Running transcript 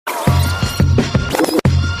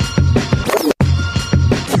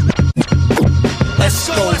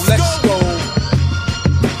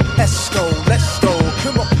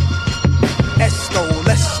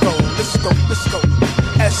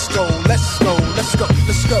let's go,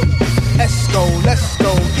 let's go. Esco, let's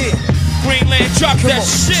go, yeah. Greenland, drop that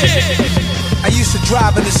shit. I used to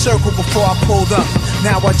drive in a circle before I pulled up.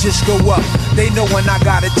 Now I just go up. They know when I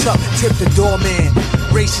got it tucked. Tip the doorman.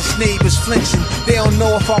 Racist neighbors flinching. They don't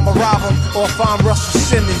know if I'm a robber or if I'm Russell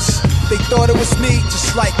Simmons. They thought it was me,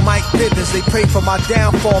 just like Mike Bivens. They pray for my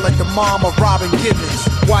downfall like the mom of Robin Givens.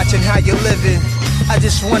 Watching how you living. I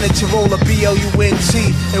just wanted to roll a B-O-U-N-T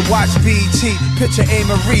and watch BET. Picture A.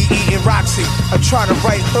 Marie eating Roxy. I'm trying to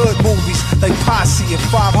write hood movies like Posse and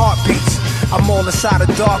 5 Heartbeats. I'm all inside a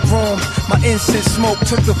dark room. My incense smoke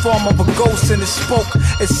took the form of a ghost and it spoke.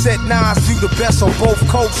 It said, Nas, you the best on both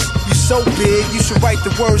coasts. You so big, you should write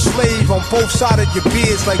the word slave on both sides of your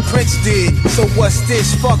beards like Prince did. So what's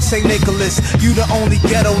this? Fuck St. Nicholas. You the only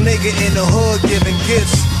ghetto nigga in the hood giving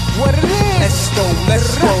gifts. What it is? Let's go,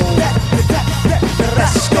 let's go.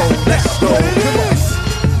 Let's go, let's go. Come on.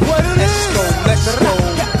 What it is? Let's go,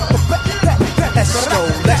 let's go. Let's go,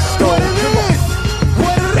 let's go. Come on.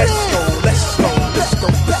 What it is? Let's go, let's go.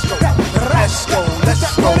 Let's go, let's go. Let's go,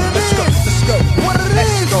 let's go. Let's go, let's go. What it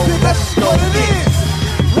is? Let's go, let's go.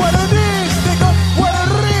 What it is, nigga? What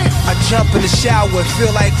it is? I jump in the shower,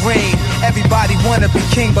 feel like rain. Everybody wanna be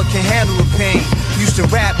king but can handle the pain. Used to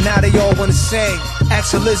rap, now they all wanna sing.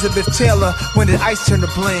 Asked Elizabeth Taylor, when did ice turn to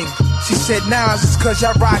bling? She said, Nas, it's cause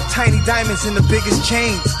y'all rock tiny diamonds in the biggest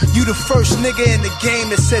chains. You the first nigga in the game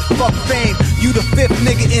that said fuck fame. You the 5th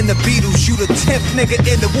nigga in the Beatles. You the 10th nigga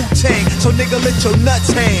in the Wu-Tang. So nigga, let your nuts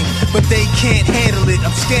hang. But they can't handle it,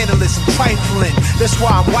 I'm scandalous, I'm trifling. That's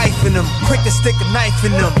why I'm wifing them, quick to stick a knife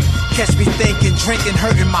in them. Catch me thinking, drinking,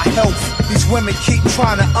 hurting my health. These women keep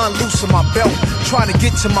trying to unloosen my belt, trying to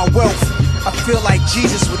get to my wealth. I feel like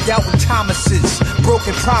Jesus with doubting Thomases,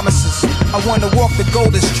 broken promises. I wanna walk the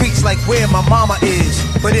golden streets like where my mama is.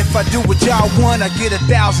 But if I do what y'all want, I get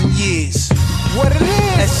 1,000 years. What it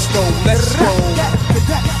is? Let's go, let's go.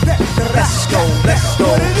 Let's go, let's go.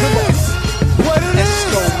 Come on. What it is?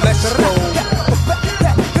 Let's go, let's go.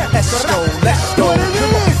 Let's go, let's go.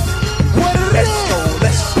 Come on. What it is?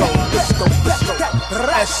 Let's go, let's go. Let's go,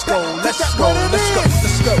 let's go. Let's go, let's go. Let's go,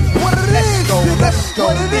 let's go. What it is? Let's go, let's go.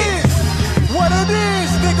 What it is? What it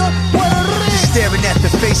is, nigga? What it is? Just staring at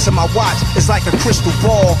the face of my watch is like a crystal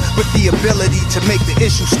ball with the ability to make the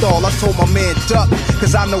issue stall. I told my man duck,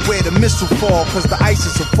 cause I know where the missile fall. Cause the ice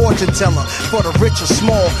is a fortune teller for the rich or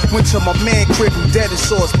small. Went to my man crib who dead and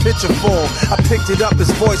saw his picture fall. I picked it up,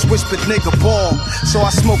 his voice whispered nigga ball. So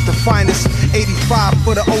I smoked the finest, 85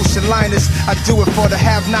 for the ocean liners. I do it for the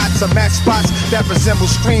have-nots, I match spots that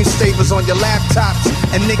resemble screensavers on your laptops.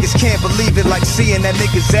 And niggas can't believe it like seeing that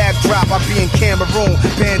nigga's ab drop. I be in Cameroon,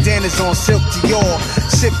 bandanas on silk Dior.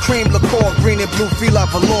 Sip cream liqueur, green and blue, feel like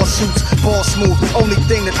velour suits. Ball smooth, only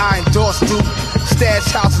thing that I endorse do.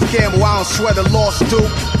 Stash houses gamble, I don't sweat a loss do.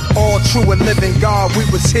 All true and living God, we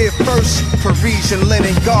was here first. Parisian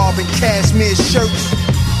linen garb and cashmere shirts.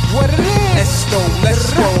 What it is? Let's go,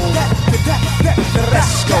 let's go.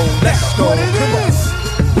 Let's go, let's go. Come on.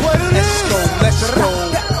 What it is? Let's go,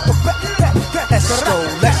 let's go. Let's go,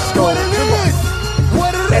 let's go. Come on.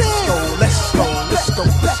 What it is? Let's go, let's go.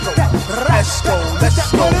 Let's go, let's go. Let's go,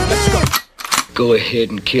 let's go. Let's go. Go ahead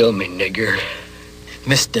and kill me, nigger.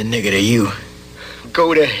 Mr. Nigger to you.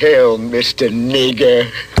 Go to hell, Mr. Nigger.